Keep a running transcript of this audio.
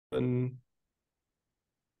And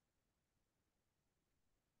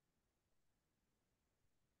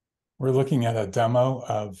We're looking at a demo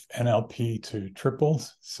of NLP to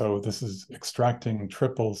triples. So this is extracting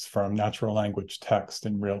triples from natural language text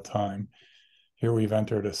in real time. Here we've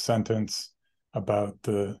entered a sentence about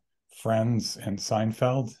the friends in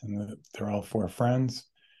Seinfeld, and they're all four friends.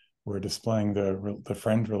 We're displaying the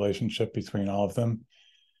friend relationship between all of them.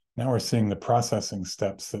 Now we're seeing the processing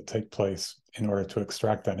steps that take place in order to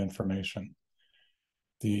extract that information.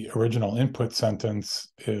 The original input sentence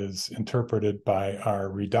is interpreted by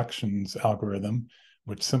our reductions algorithm,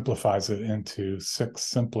 which simplifies it into 6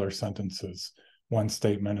 simpler sentences, one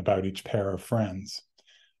statement about each pair of friends.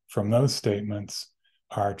 From those statements,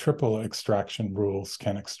 our triple extraction rules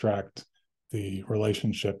can extract the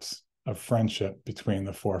relationships of friendship between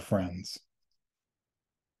the four friends.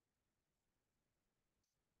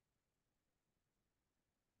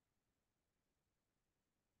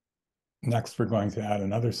 Next, we're going to add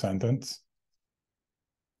another sentence.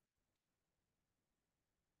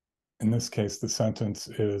 In this case, the sentence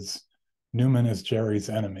is, Newman is Jerry's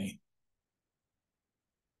enemy.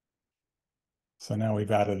 So now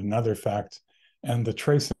we've added another fact, and the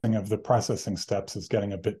tracing of the processing steps is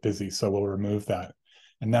getting a bit busy, so we'll remove that.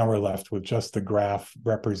 And now we're left with just the graph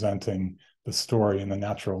representing the story in the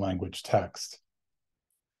natural language text.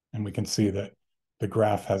 And we can see that the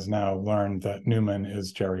graph has now learned that Newman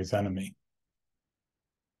is Jerry's enemy.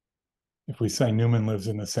 If we say Newman lives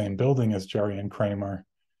in the same building as Jerry and Kramer,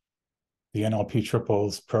 the NLP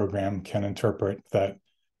triples program can interpret that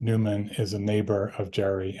Newman is a neighbor of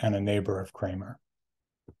Jerry and a neighbor of Kramer.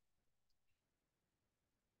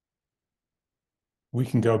 We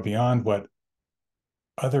can go beyond what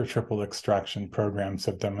other triple extraction programs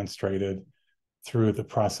have demonstrated through the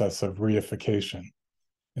process of reification.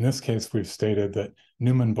 In this case, we've stated that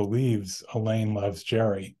Newman believes Elaine loves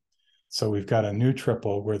Jerry. So we've got a new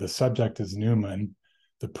triple where the subject is Newman,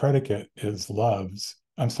 the predicate is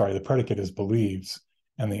the predicate is believes,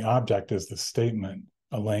 and the object is the statement,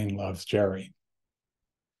 Elaine loves Jerry.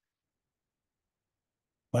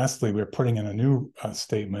 Lastly, we're putting in a new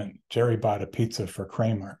statement, Jerry bought a pizza for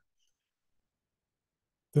Kramer.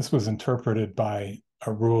 This was interpreted by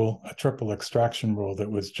a triple extraction rule that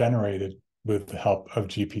was generated with the help of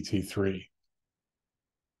GPT-3.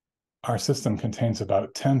 Our system contains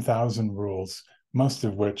about 10,000 rules, most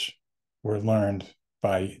of which were learned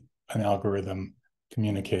by an algorithm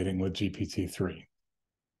communicating with GPT-3.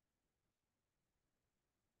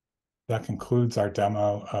 That concludes our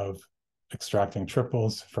demo of extracting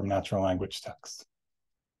triples from natural language text.